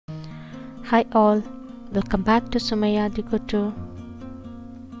Hi all, welcome back to Sumaya De Couture.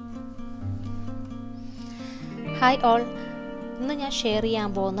 Hi all, ഇന്ന് ഞാൻ share ചെയ്യാൻ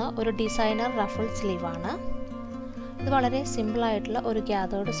പോകുന്ന ഒരു ഡിസൈനർ റഫിൾ സ്ലീവ് ആണ്. ഇത് വളരെ സിമ്പിൾ ആയിട്ടുള്ള ഒരു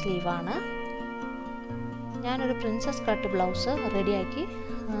ഗ്യാതേർഡ് സ്ലീവ് ആണ്. ഞാനൊരു പ്രിൻസസ് കട്ട് ബ്ലൗസ് റെഡിയാക്കി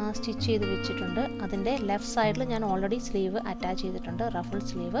സ്റ്റിച്ച് ചെയ്ത് വെച്ചിട്ടുണ്ട്. അതിൻ്റെ ലെഫ്റ്റ് സൈഡിൽ ഞാൻ ഓൾറെഡി സ്ലീവ് അറ്റാച്ച് ചെയ്തിട്ടുണ്ട്, റഫിൾ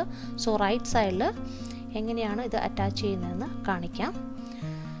സ്ലീവ്. സോ റൈറ്റ് സൈഡിൽ എങ്ങനെയാണ് ഇത് അറ്റാച്ച് ചെയ്യുന്നതെന്ന് കാണിക്കാം.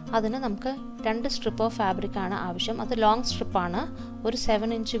 അതിന് നമുക്ക് 2 സ്ട്രിപ്പ് ഓഫ് ഫാബ്രിക് ആണ് ആവശ്യം. അത് ലോങ് സ്ട്രിപ്പാണ്. ഒരു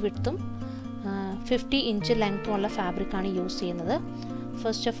 7 ഇഞ്ച് വിഡ്ത്തും 50 ഇഞ്ച് ലെങ്ത്തും ഉള്ള ഫാബ്രിക് ആണ് യൂസ് ചെയ്യുന്നത്.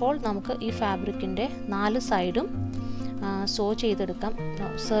 ഫസ്റ്റ് ഓഫ് ഓൾ നമുക്ക് ഈ ഫാബ്രിക്കിൻ്റെ 4 സൈഡും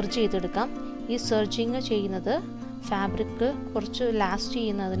സെർജ് ചെയ്തെടുക്കാം. ഈ സെർജിങ് ചെയ്യുന്നത് ഫാബ്രിക് കുറച്ച് ലാസ്റ്റ്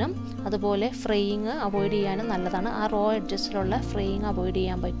ചെയ്യുന്നതിനും അതുപോലെ ഫ്രെയിങ് അവോയ്ഡ് ചെയ്യാനും നല്ലതാണ്. ആ റോ എഡ്ജസിലുള്ള ഫ്രെയിങ് അവോയ്ഡ്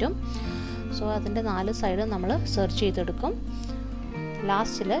ചെയ്യാൻ പറ്റും. സോ അതിൻ്റെ 4 സൈഡും നമ്മൾ സെർജ് ചെയ്തെടുക്കും.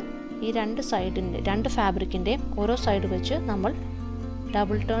 ലാസ്റ്റിൽ ഈ 2 ഫാബ്രിക്കിൻ്റെ ഓരോ സൈഡ് വെച്ച് നമ്മൾ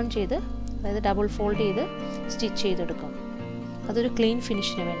ഡബിൾ ടേൺ ചെയ്ത്, അതായത് ഡബിൾ ഫോൾഡ് ചെയ്ത് സ്റ്റിച്ച് ചെയ്തെടുക്കും. അതൊരു ക്ലീൻ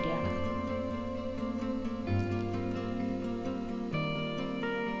ഫിനിഷിന് വേണ്ടിയാണ്.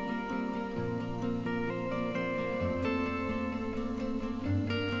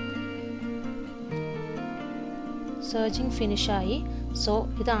 സെർജിങ് ഫിനിഷായി. സോ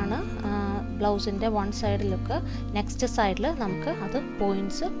ഇതാണ് ബ്ലൗസിൻ്റെ 1 സൈഡ് ലുക്ക്. നെക്സ്റ്റ് സൈഡിൽ നമുക്ക് അത്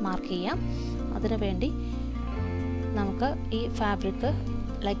പോയിൻറ്റ്സ് മാർക്ക് ചെയ്യാം. അതിനു വേണ്ടി നമുക്ക് ഈ ഫാബ്രിക്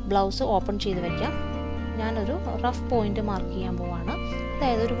ലൈക്ക് ബ്ലൗസ് ഓപ്പൺ ചെയ്ത് വയ്ക്കാം. ഞാനൊരു റഫ് പോയിൻ്റ് മാർക്ക് ചെയ്യാൻ പോവാണ്.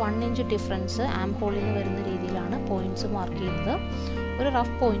 അതായത് ഒരു 1 ഇഞ്ച് ഡിഫറൻസ് ആം ഹോളിന് വരുന്ന രീതിയിലാണ് പോയിൻറ്റ്സ് മാർക്ക് ചെയ്യുന്നത്. ഒരു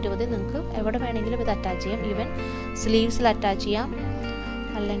റഫ് പോയിൻ്റ് മതി. നിങ്ങൾക്ക് എവിടെ വേണമെങ്കിലും ഇത് അറ്റാച്ച് ചെയ്യാം. ഈവൻ സ്ലീവ്സിൽ അറ്റാച്ച് ചെയ്യാം,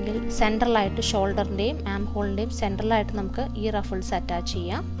 അല്ലെങ്കിൽ സെൻട്രലായിട്ട് ഷോൾഡറിൻ്റെയും ആം ഹോളിൻ്റെയും സെൻട്രലായിട്ട് നമുക്ക് ഈ റഫിൾസ് അറ്റാച്ച്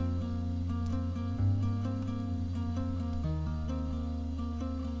ചെയ്യാം.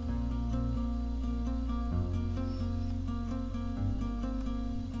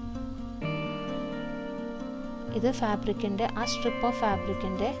 ഇത് ഫാബ്രിക്കിൻ്റെ ആ സ്ട്രിപ്പ് ഓഫ്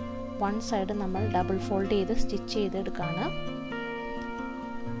ഫാബ്രിക്കിൻ്റെ 1 സൈഡ് നമ്മൾ ഡബിൾ ഫോൾഡ് ചെയ്ത് സ്റ്റിച്ച് ചെയ്തെടുക്കുകയാണ്.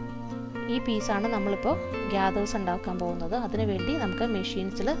 ഈ പീസാണ് നമ്മളിപ്പോൾ ഗ്യാദേഴ്സ് ഉണ്ടാക്കാൻ പോകുന്നത്. അതിനുവേണ്ടി നമുക്ക്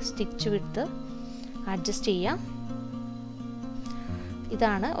മെഷീൻസിൽ സ്റ്റിച്ച് വിട്ട് അഡ്ജസ്റ്റ് ചെയ്യാം.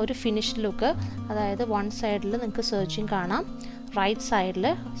 ഇതാണ് ഒരു ഫിനിഷ്ഡ് ലുക്ക്. അതായത് 1 സൈഡിൽ നിങ്ങൾക്ക് സെർച്ചിങ് കാണാം, റൈറ്റ് സൈഡിൽ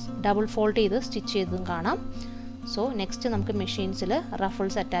ഡബിൾ ഫോൾഡ് ചെയ്ത് സ്റ്റിച്ച് ചെയ്തതും കാണാം. സോ നെക്സ്റ്റ് നമുക്ക് മെഷീൻസിൽ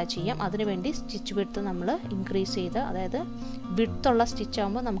റഫിൾസ് അറ്റാച്ച് ചെയ്യാം. അതിനുവേണ്ടി സ്റ്റിച്ച് വിട്ട് നമ്മൾ ഇൻക്രീസ് ചെയ്ത്, അതായത് വിഡ്ത്തുള്ള സ്റ്റിച്ച്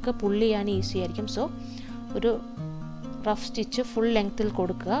ആകുമ്പോൾ നമുക്ക് പുള്ള് ചെയ്യാൻ ഈസി ആയിരിക്കും. സോ ഒരു റഫ് സ്റ്റിച്ച് ഫുൾ ലെങ്ത്തിൽ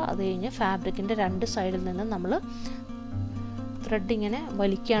കൊടുക്കുക. അത് കഴിഞ്ഞ് ഫാബ്രിക്കിൻ്റെ 2 സൈഡിൽ നിന്ന് നമ്മൾ ത്രെഡ് ഇങ്ങനെ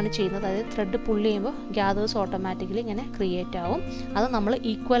വലിക്കുകയാണ് ചെയ്യുന്നത്. അതായത് ത്രെഡ് പുള്ള് ചെയ്യുമ്പോൾ ഗ്യാദേഴ്സ് ഓട്ടോമാറ്റിക്കലി ഇങ്ങനെ ക്രിയേറ്റ് ആവും. അത് നമ്മൾ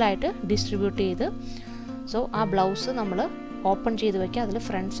ഈക്വലായിട്ട് ഡിസ്ട്രിബ്യൂട്ട് ചെയ്ത്, സോ ആ ബ്ലൗസ് നമ്മൾ ഓപ്പൺ ചെയ്ത് വയ്ക്കുക. അതിൽ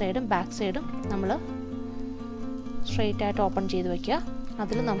ഫ്രണ്ട് സൈഡും ബാക്ക് സൈഡും നമ്മൾ സ്ട്രെയിറ്റ് ആയിട്ട് ഓപ്പൺ ചെയ്ത് വയ്ക്കുക.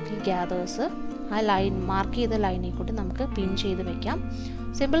 അതിൽ നമുക്ക് ഈ ഗ്യാദേഴ്സ് ആ ലൈൻ മാർക്ക് ചെയ്ത ലൈനിൽ കൂടി നമുക്ക് പിൻ ചെയ്ത് വയ്ക്കാം.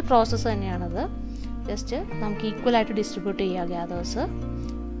 സിമ്പിൾ പ്രോസസ്സ് തന്നെയാണത്. ജസ്റ്റ് നമുക്ക് ഈക്വലായിട്ട് ഡിസ്ട്രിബ്യൂട്ട് ചെയ്യുക ഗ്യാദേഴ്സ്,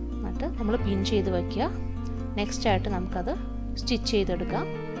 എന്നിട്ട് നമ്മൾ പിൻ ചെയ്ത് വയ്ക്കുക. നെക്സ്റ്റ് ആയിട്ട് നമുക്കത് സ്റ്റിച്ച് ചെയ്തെടുക്കാം.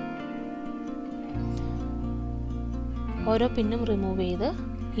 ഓരോ പിന്നും റിമൂവ് ചെയ്ത്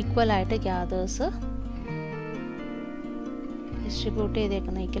ഈക്വലായിട്ട് ഗ്യാദേഴ്സ് ഡിസ്ട്രിബ്യൂട്ട്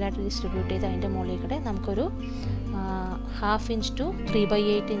ഈക്വലായിട്ട് ഡിസ്ട്രിബ്യൂട്ട് ചെയ്ത് അതിൻ്റെ മുകളിൽ കൂടെ നമുക്കൊരു 1/2 inch to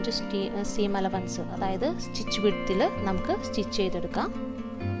 3/8 inch seam allowance, അതായത് സ്റ്റിച്ച് വിഡ്ത്തിൽ നമുക്ക് സ്റ്റിച്ച് ചെയ്തെടുക്കാം.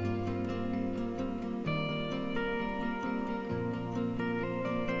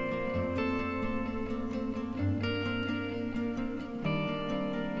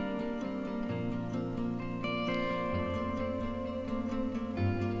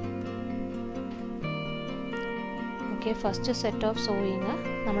 Okay, first set of sowing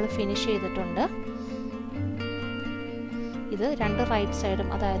നമ്മൾ ഫിനിഷ് ചെയ്തിട്ടുണ്ട്. ഇത് 2 റൈറ്റ് സൈഡും,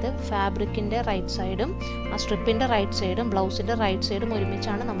 അതായത് ഫാബ്രിക്കിൻ്റെ റൈറ്റ് സൈഡും ആ സ്ട്രിപ്പിൻ്റെ റൈറ്റ് സൈഡും ബ്ലൗസിൻ്റെ റൈറ്റ് സൈഡും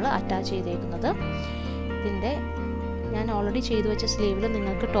ഒരുമിച്ചാണ് നമ്മൾ അറ്റാച്ച് ചെയ്തേക്കുന്നത്. ഇതിൻ്റെ ഞാൻ ഓൾറെഡി ചെയ്തു വെച്ച സ്ലീവിൽ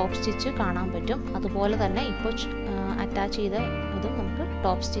നിങ്ങൾക്ക് ടോപ്പ് സ്റ്റിച്ച് കാണാൻ പറ്റും. അതുപോലെ തന്നെ ഇപ്പോൾ അറ്റാച്ച് ചെയ്ത ഇതും നമുക്ക്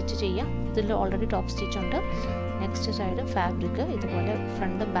ടോപ്പ് സ്റ്റിച്ച് ചെയ്യാം. ഇതിൽ ഓൾറെഡി ടോപ്പ് സ്റ്റിച്ച് ഉണ്ട്. നെക്സ്റ്റ് സൈഡ് ഫാബ്രിക് ഇതുപോലെ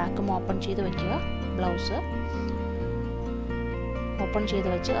ഫ്രണ്ടും ബാക്കും ഓപ്പൺ ചെയ്ത് വയ്ക്കുക. ബ്ലൗസ് ഓപ്പൺ ചെയ്ത്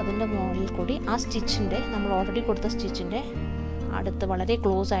വെച്ച് അതിൻ്റെ മുകളിൽ കൂടി ആ സ്റ്റിച്ചിൻ്റെ, നമ്മൾ ഓൾറെഡി കൊടുത്ത സ്റ്റിച്ചിൻ്റെ അടുത്ത് വളരെ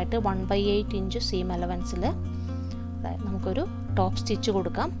ക്ലോസ് ആയിട്ട് 1/8 ഇഞ്ച് സീം അലവൻസിൽ നമുക്കൊരു ടോപ്പ് സ്റ്റിച്ച്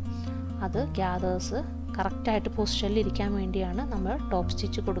കൊടുക്കാം. അത് ഗ്യാദേഴ്സ് കറക്റ്റായിട്ട് പൊസിഷനിൽ ഇരിക്കാൻ വേണ്ടിയാണ് നമ്മൾ ടോപ്പ്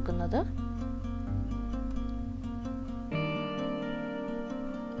സ്റ്റിച്ച് കൊടുക്കുന്നത്.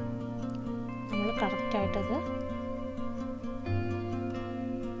 നമ്മൾ കറക്റ്റായിട്ടത്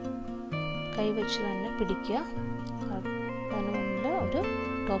കൈ വെച്ച് തന്നെ പിടിക്കുക. അതിന് മുന്നിൽ ഒരു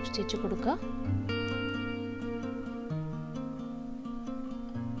ടോപ്പ് സ്റ്റിച്ച് കൊടുക്കുക.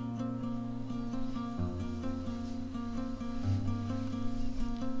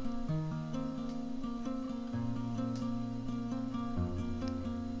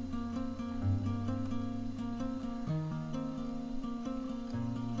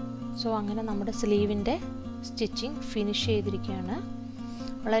 സോ അങ്ങനെ നമ്മുടെ സ്ലീവിൻ്റെ സ്റ്റിച്ചിങ് ഫിനിഷ് ചെയ്തിരിക്കുകയാണ്.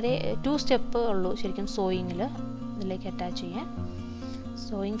 വളരെ 2 സ്റ്റെപ്പ് ഉള്ളൂ ശരിക്കും സോയിങ്ങിൽ ഇതിലേക്ക് അറ്റാച്ച് ചെയ്യാൻ.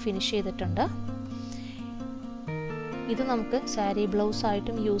 സോയിങ് ഫിനിഷ് ചെയ്തിട്ടുണ്ട്. ഇത് നമുക്ക് സാരി ബ്ലൗസ്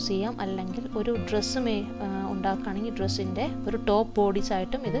ആയിട്ടും യൂസ് ചെയ്യാം, അല്ലെങ്കിൽ ഒരു ഡ്രസ്സ് ഉണ്ടാക്കുകയാണെങ്കിൽ ഡ്രസ്സിൻ്റെ ഒരു ടോപ്പ് ബോഡീസ്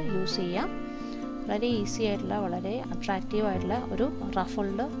ആയിട്ടും ഇത് യൂസ് ചെയ്യാം. വളരെ ഈസി ആയിട്ടുള്ള വളരെ അട്രാക്റ്റീവ് ആയിട്ടുള്ള ഒരു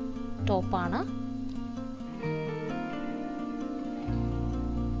റഫിൾഡ് ടോപ്പാണ്.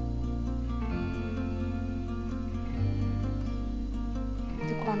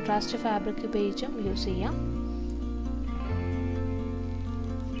 കോൺട്രാസ്റ്റ് ഫാബ്രിക് ഉപയോഗിച്ചും യൂസ് ചെയ്യാം.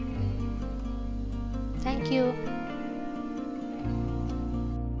 Thank you.